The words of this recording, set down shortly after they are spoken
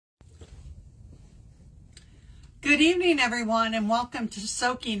Good evening, everyone, and welcome to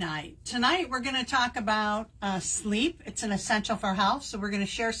SOQI night. Tonight, we're going to talk about sleep. It's an essential for health, so we're going to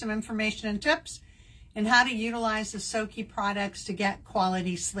share some information and tips on how to utilize the SOQI products to get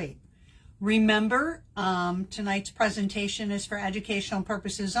quality sleep. Remember, tonight's presentation is for educational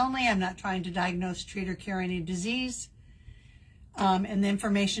purposes only. I'm not trying to diagnose, treat, or cure any disease, and the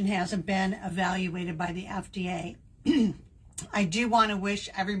information hasn't been evaluated by the FDA. I do want to wish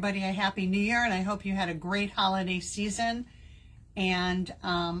everybody a happy new year, and I hope you had a great holiday season. And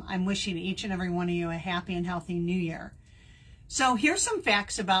I'm wishing each and every one of you a happy and healthy new year. So here's some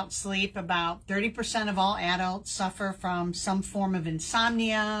facts about sleep. About 30% of all adults suffer from some form of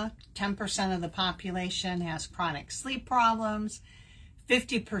insomnia. 10% of the population has chronic sleep problems.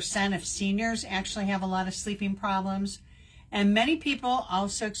 50% of seniors actually have a lot of sleeping problems. And many people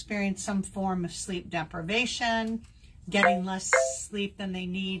also experience some form of sleep deprivation, getting less sleep than they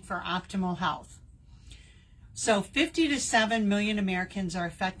need for optimal health. So 50 to 7 million Americans are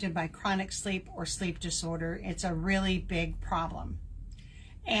affected by chronic sleep or sleep disorder. It's a really big problem.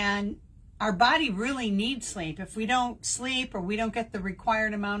 And our body really needs sleep. If we don't sleep or we don't get the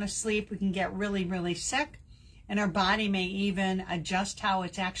required amount of sleep, we can get really, really sick. And our body may even adjust how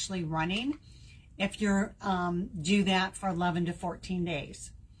it's actually running if you do that for 11 to 14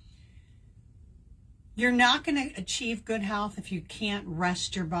 days. You're not going to achieve good health if you can't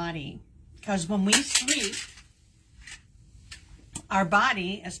rest your body. Because when we sleep, our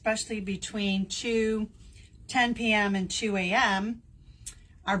body, especially between 10 p.m. and 2 a.m.,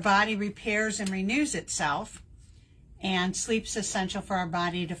 our body repairs and renews itself, and sleep's essential for our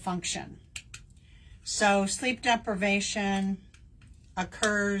body to function. So sleep deprivation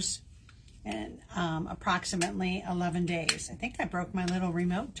occurs in approximately 11 days. I think I broke my little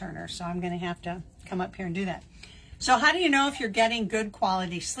remote turner, so I'm going to have to come up here and do that. So how do you know if you're getting good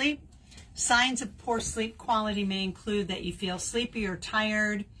quality sleep? Signs of poor sleep quality may include that you feel sleepy or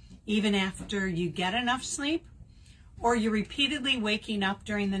tired even after you get enough sleep, or you're repeatedly waking up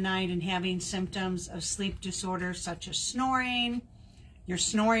during the night and having symptoms of sleep disorders such as snoring. Your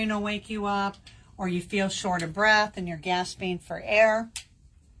snoring will wake you up, or you feel short of breath and you're gasping for air.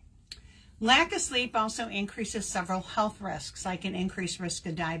 Lack of sleep also increases several health risks, like an increased risk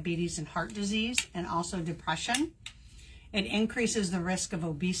of diabetes and heart disease, and also depression. It increases the risk of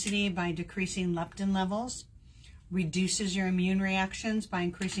obesity by decreasing leptin levels, reduces your immune reactions by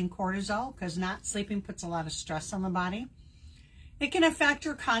increasing cortisol, because not sleeping puts a lot of stress on the body. It can affect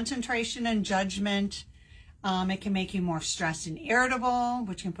your concentration and judgment. It can make you more stressed and irritable,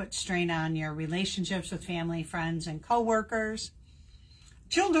 which can put strain on your relationships with family, friends, and coworkers.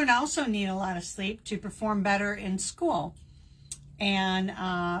 Children also need a lot of sleep to perform better in school, and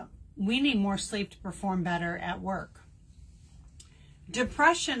we need more sleep to perform better at work.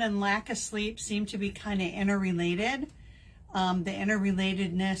 Depression and lack of sleep seem to be kind of interrelated. The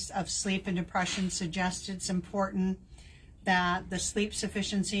interrelatedness of sleep and depression suggests it's important that the sleep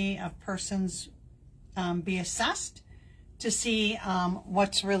sufficiency of persons be assessed to see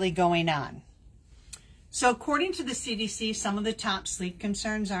what's really going on. So according to the CDC, some of the top sleep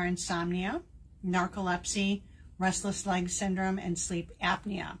concerns are insomnia, narcolepsy, restless leg syndrome, and sleep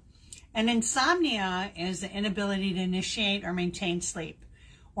apnea. And insomnia is the inability to initiate or maintain sleep.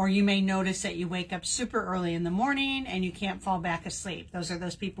 Or you may notice that you wake up super early in the morning and you can't fall back asleep. Those are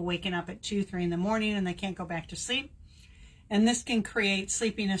those people waking up at 2, 3 in the morning and they can't go back to sleep. And this can create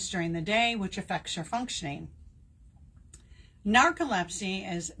sleepiness during the day, which affects your functioning. Narcolepsy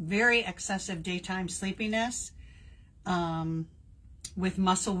is very excessive daytime sleepiness with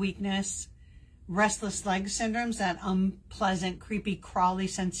muscle weakness, restless leg syndromes, that unpleasant, creepy, crawly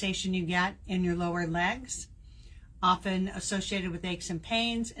sensation you get in your lower legs, often associated with aches and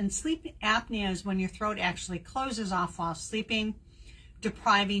pains. And sleep apnea is when your throat actually closes off while sleeping,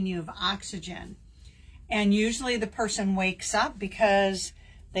 depriving you of oxygen. And usually the person wakes up because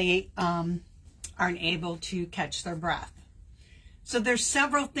they aren't able to catch their breath. So there's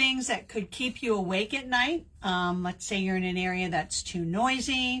several things that could keep you awake at night. Let's say you're in an area that's too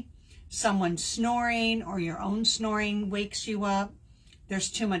noisy, someone snoring, or your own snoring wakes you up.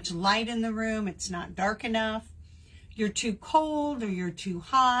 There's too much light in the room, it's not dark enough. You're too cold or you're too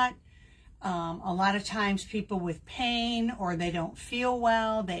hot. A lot of times people with pain, or they don't feel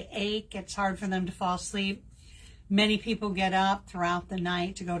well, they ache, it's hard for them to fall asleep. Many people get up throughout the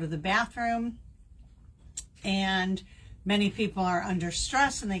night to go to the bathroom, and many people are under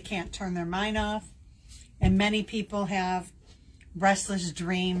stress and they can't turn their mind off. And many people have restless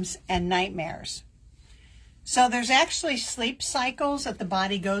dreams and nightmares. So there's actually sleep cycles that the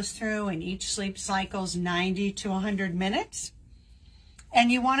body goes through, and each sleep cycle is 90 to 100 minutes.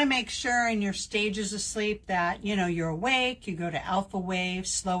 And you want to make sure in your stages of sleep that, you know, you're awake, you go to alpha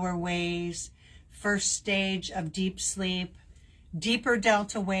waves, slower waves, first stage of deep sleep, deeper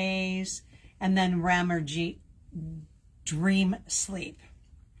delta waves, and then REM or dream sleep.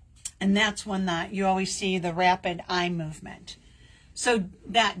 And that's when you always see the rapid eye movement. So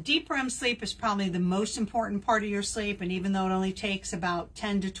that deep REM sleep is probably the most important part of your sleep. And even though it only takes about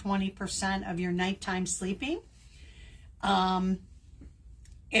 10 to 20% of your nighttime sleeping,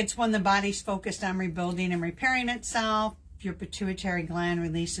 it's when the body's focused on rebuilding and repairing itself. Your pituitary gland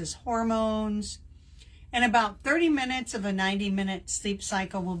releases hormones. And about 30 minutes of a 90-minute sleep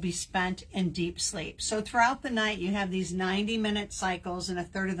cycle will be spent in deep sleep. So throughout the night, you have these 90-minute cycles, and a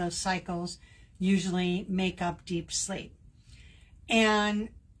third of those cycles usually make up deep sleep. And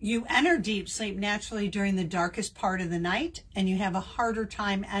you enter deep sleep naturally during the darkest part of the night, and you have a harder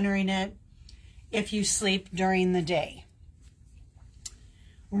time entering it if you sleep during the day.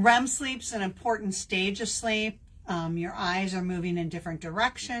 REM sleep's an important stage of sleep. Your eyes are moving in different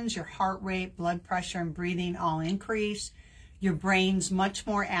directions. Your heart rate, blood pressure, and breathing all increase. Your brain's much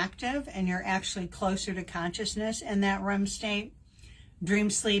more active, and you're actually closer to consciousness in that REM state. Dream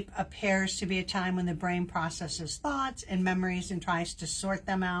sleep appears to be a time when the brain processes thoughts and memories and tries to sort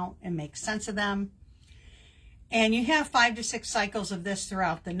them out and make sense of them. And you have 5 to 6 cycles of this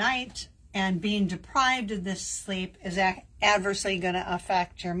throughout the night, and being deprived of this sleep is adversely going to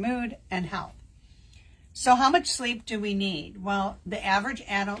affect your mood and health. So how much sleep do we need? Well, the average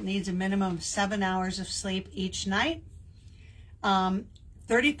adult needs a minimum of 7 hours of sleep each night.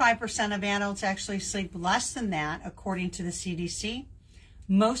 35% of adults actually sleep less than that, according to the CDC.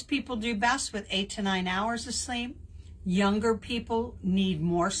 Most people do best with 8 to 9 hours of sleep. Younger people need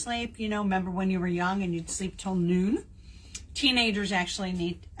more sleep. You know, remember when you were young and you'd sleep till noon? Teenagers actually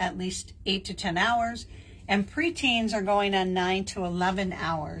need at least 8 to 10 hours. And preteens are going on 9 to 11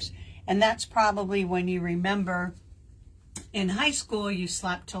 hours. And that's probably when you remember in high school you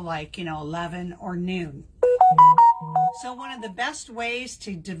slept till 11 or noon. So one of the best ways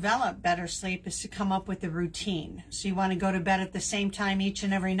to develop better sleep is to come up with a routine. So you want to go to bed at the same time each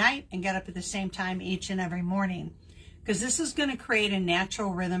and every night and get up at the same time each and every morning, because this is going to create a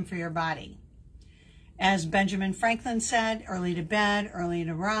natural rhythm for your body. As Benjamin Franklin said, early to bed, early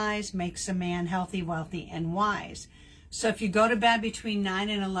to rise makes a man healthy, wealthy, and wise. So if you go to bed between 9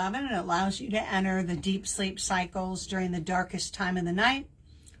 and 11, it allows you to enter the deep sleep cycles during the darkest time of the night,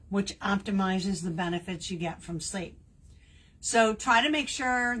 which optimizes the benefits you get from sleep. So try to make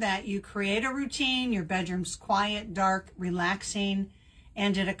sure that you create a routine. Your bedroom's quiet, dark, relaxing,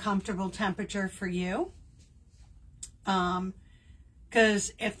 and at a comfortable temperature for you.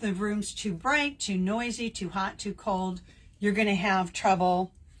 Because if the room's too bright, too noisy, too hot, too cold, you're going to have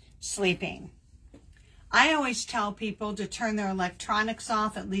trouble sleeping. I always tell people to turn their electronics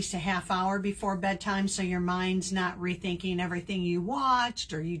off at least a half hour before bedtime so your mind's not rethinking everything you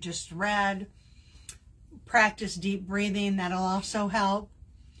watched or you just read. Practice deep breathing. That'll also help.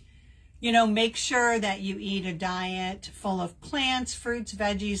 You know, make sure that you eat a diet full of plants, fruits,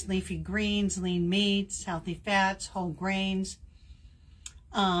 veggies, leafy greens, lean meats, healthy fats, whole grains.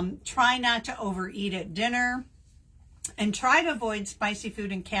 Try not to overeat at dinner, and try to avoid spicy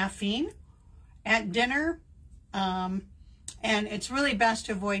food and caffeine at dinner. And it's really best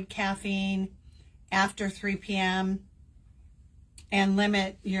to avoid caffeine after 3 p.m. and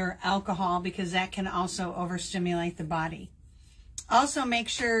limit your alcohol, because that can also overstimulate the body. Also, make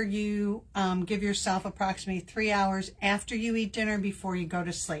sure you give yourself approximately 3 hours after you eat dinner before you go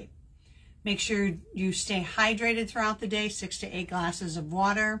to sleep. Make sure you stay hydrated throughout the day, 6 to 8 glasses of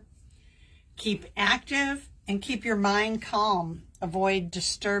water. Keep active and keep your mind calm. Avoid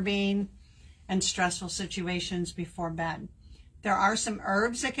disturbing and stressful situations before bed. There are some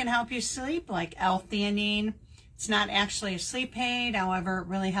herbs that can help you sleep, like L-theanine. It's not actually a sleep aid. However, it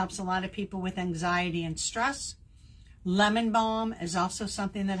really helps a lot of people with anxiety and stress. Lemon balm is also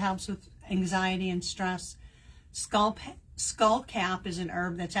something that helps with anxiety and stress. Skullcap is an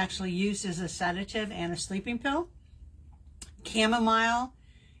herb that's actually used as a sedative and a sleeping pill. Chamomile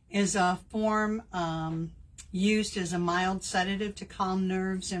is a form used as a mild sedative to calm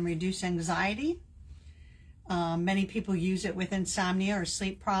nerves and reduce anxiety. Many people use it with insomnia or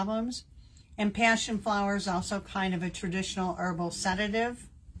sleep problems. And passion flower is also kind of a traditional herbal sedative.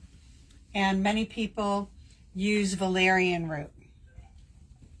 And many people use valerian root.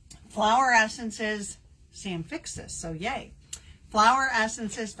 Flower essences, Sam fixed this, so yay. Flower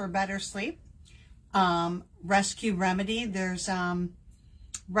essences for better sleep. Rescue Remedy, there's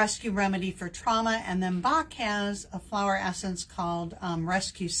Rescue Remedy for trauma, and then Bach has a flower essence called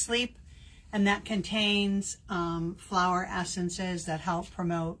Rescue Sleep, and that contains flower essences that help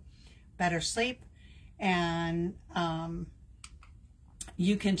promote better sleep, and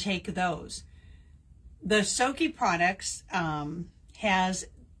you can take those. The SOQI products has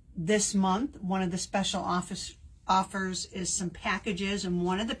this month, one of the special offers is some packages, and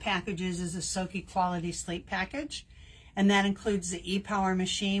one of the packages is a SOQI quality sleep package, and that includes the e-Power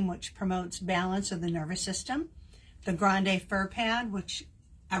machine, which promotes balance of the nervous system, the Grande Fur Pad, which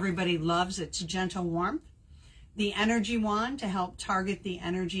everybody loves, its gentle warmth, the energy wand to help target the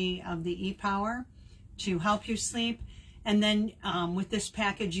energy of the e-Power to help you sleep, and then with this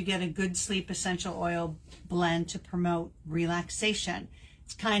package you get a good sleep essential oil blend to promote relaxation.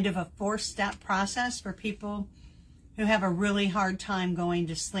 It's kind of a 4-step process for people who have a really hard time going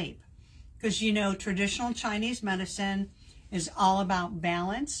to sleep, because you know traditional Chinese medicine is all about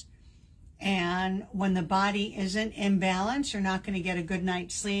balance, and when the body isn't in balance, you're not going to get a good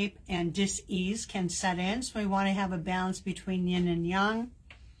night's sleep, and dis-ease can set in. So we want to have a balance between yin and yang.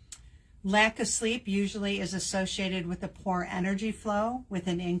 Lack of sleep usually is associated with a poor energy flow, with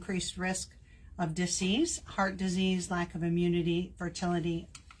an increased risk of disease, heart disease, lack of immunity, fertility,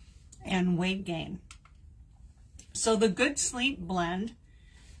 and weight gain. So the Good Sleep Blend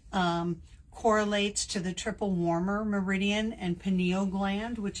correlates to the triple warmer meridian and pineal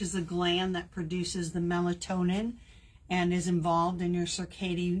gland, which is a gland that produces the melatonin and is involved in your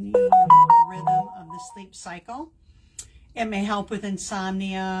circadian rhythm of the sleep cycle. It may help with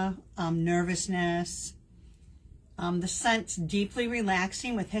insomnia, nervousness. The scent's deeply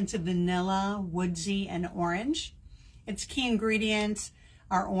relaxing with hints of vanilla, woodsy, and orange. Its key ingredients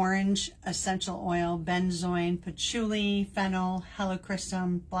are orange essential oil, benzoin, patchouli, fennel,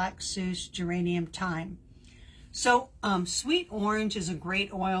 helichrysum, black sus, geranium, thyme. So sweet orange is a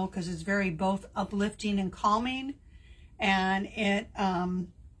great oil because it's very both uplifting and calming, and it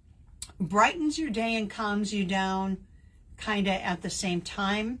brightens your day and calms you down kind of at the same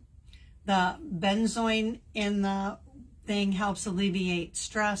time. The benzoin in the thing helps alleviate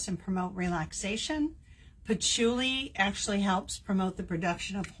stress and promote relaxation. Patchouli actually helps promote the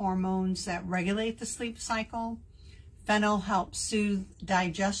production of hormones that regulate the sleep cycle. Fennel helps soothe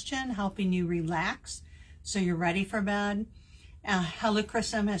digestion, helping you relax so you're ready for bed.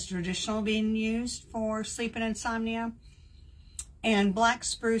 Helichrysum has traditionally been used for sleep and insomnia. And black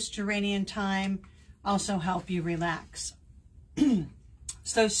spruce, geranium, thyme also help you relax.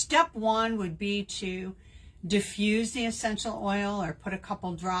 So step one would be to diffuse the essential oil or put a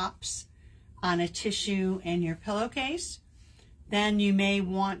couple drops on a tissue in your pillowcase. Then you may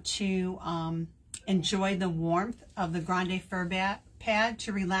want to enjoy the warmth of the Grande Fur Pad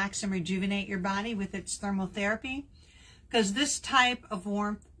to relax and rejuvenate your body with its thermotherapy, because this type of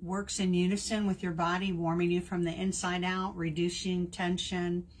warmth works in unison with your body, warming you from the inside out, reducing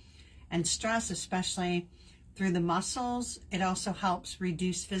tension and stress, especially through the muscles. It also helps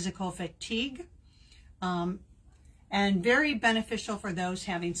reduce physical fatigue, and very beneficial for those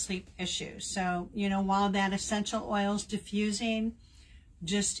having sleep issues. So, you know, while that essential oil's diffusing,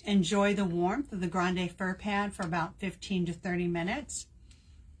 just enjoy the warmth of the Grande Fur Pad for about 15 to 30 minutes.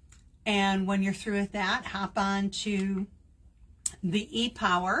 And when you're through with that, hop on to the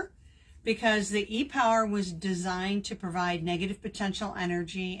e-Power, because the e-Power was designed to provide negative potential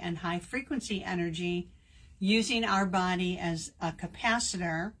energy and high frequency energy using our body as a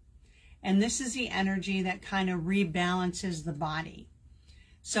capacitor. And this is the energy that kind of rebalances the body.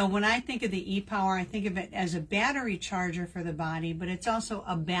 So when I think of the e-Power, I think of it as a battery charger for the body, but it's also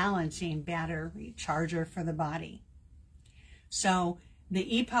a balancing battery charger for the body. So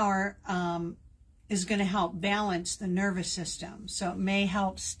the e-Power is going to help balance the nervous system. So it may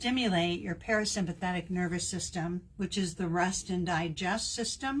help stimulate your parasympathetic nervous system, which is the rest and digest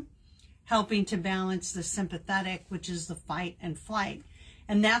system, helping to balance the sympathetic, which is the fight and flight.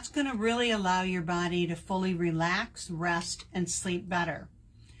 And that's going to really allow your body to fully relax, rest, and sleep better.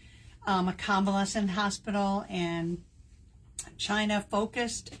 A convalescent hospital in China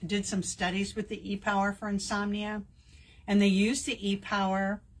did some studies with the e-Power for insomnia, and they used the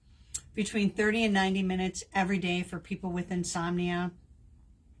e-Power between 30 and 90 minutes every day for people with insomnia.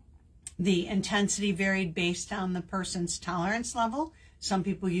 The intensity varied based on the person's tolerance level. Some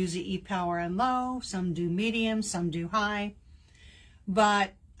people use the e-Power in low, some do medium, some do high.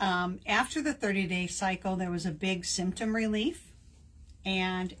 But after the 30-day cycle, there was a big symptom relief,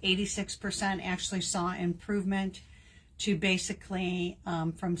 and 86% actually saw improvement to basically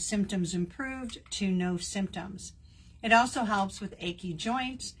from symptoms improved to no symptoms. It also helps with achy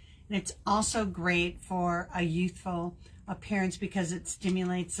joints, and it's also great for a youthful appearance because it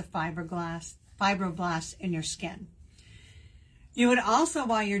stimulates the fibroblasts in your skin. You would also,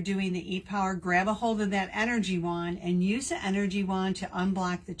 while you're doing the e-power, grab a hold of that energy wand and use the energy wand to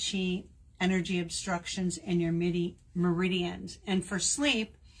unblock the chi energy obstructions in your meridians. And for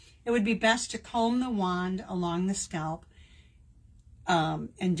sleep, it would be best to comb the wand along the scalp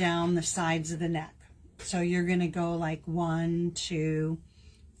and down the sides of the neck. So you're going to go like 1, 2,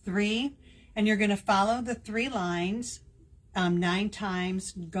 3, and you're going to follow the 3 lines 9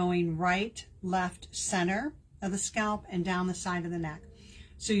 times, going right, left, center of the scalp and down the side of the neck.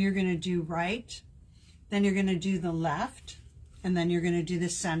 So you're going to do right, then you're going to do the left, and then you're going to do the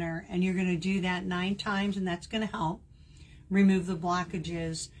center, and you're going to do that 9 times, and that's going to help remove the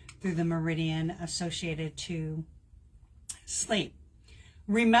blockages through the meridian associated to sleep.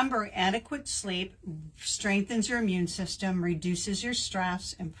 Remember, adequate sleep strengthens your immune system, reduces your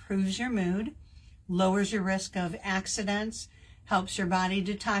stress, improves your mood, lowers your risk of accidents, helps your body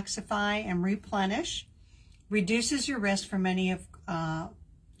detoxify and replenish, reduces your risk for many of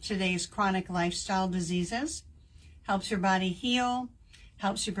today's chronic lifestyle diseases, helps your body heal,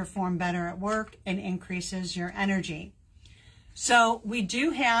 helps you perform better at work, and increases your energy. So we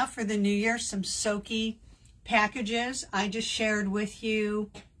do have for the new year some SOQI packages. I just shared with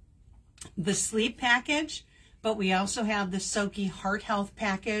you the sleep package, but we also have the SOQI heart health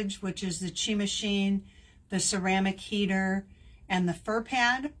package, which is the chi machine, the ceramic heater, and the fur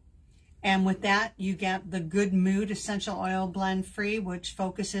pad. And with that, you get the Good Mood Essential Oil Blend Free, which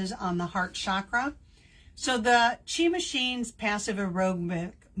focuses on the heart chakra. So the Chi Machine's passive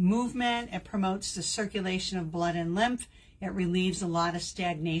aerobic movement, it promotes the circulation of blood and lymph. It relieves a lot of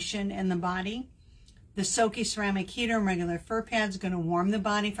stagnation in the body. The SOQI ceramic heater and regular fur pad is going to warm the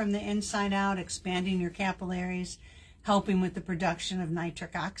body from the inside out, expanding your capillaries, helping with the production of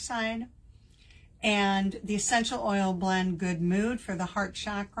nitric oxide. And the essential oil blend Good Mood for the heart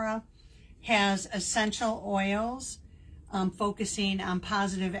chakra has essential oils focusing on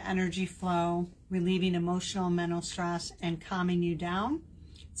positive energy flow, relieving emotional and mental stress, and calming you down.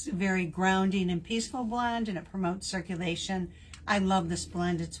 It's a very grounding and peaceful blend, and it promotes circulation. I love this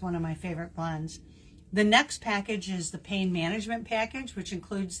blend. It's one of my favorite blends. The next package is the pain management package, which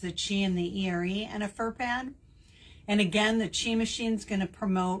includes the Chi and the ERE and a fur pad. And again, the Chi machine is going to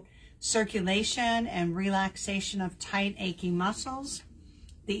promote circulation and relaxation of tight, achy muscles.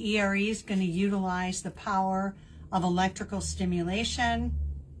 The ERE is going to utilize the power of electrical stimulation,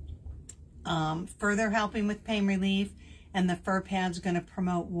 further helping with pain relief. And the fur pad is going to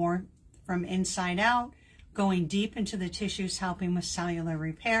promote warmth from inside out, going deep into the tissues, helping with cellular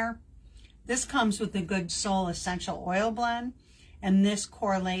repair. This comes with the Good Soul Essential Oil Blend, and this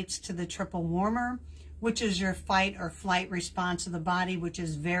correlates to the triple warmer, which is your fight or flight response of the body, which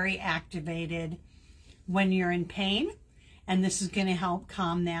is very activated when you're in pain. And this is going to help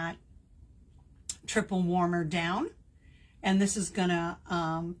calm that triple warmer down. And this is going to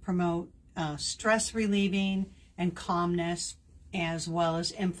promote stress relieving and calmness, as well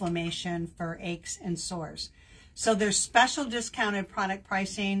as inflammation for aches and sores. So there's special discounted product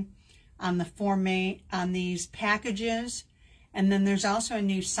pricing on on these packages. And then there's also a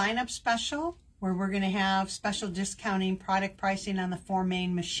new sign-up special where we're going to have special discounting product pricing on the 4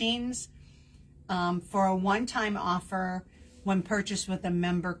 main machines for a one-time offer when purchased with a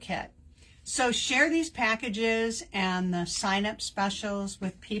member kit. So share these packages and the sign-up specials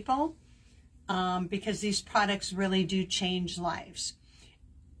with people because these products really do change lives.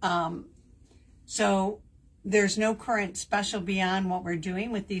 So there's no current special beyond what we're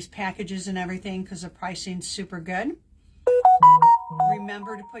doing with these packages and everything because the pricing's super good.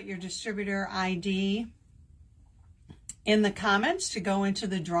 Remember to put your distributor ID in the comments to go into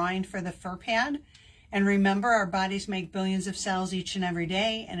the drawing for the fur pad. And remember, our bodies make billions of cells each and every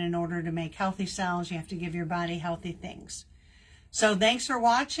day. And in order to make healthy cells, you have to give your body healthy things. So thanks for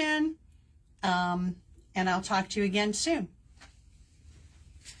watching. And I'll talk to you again soon.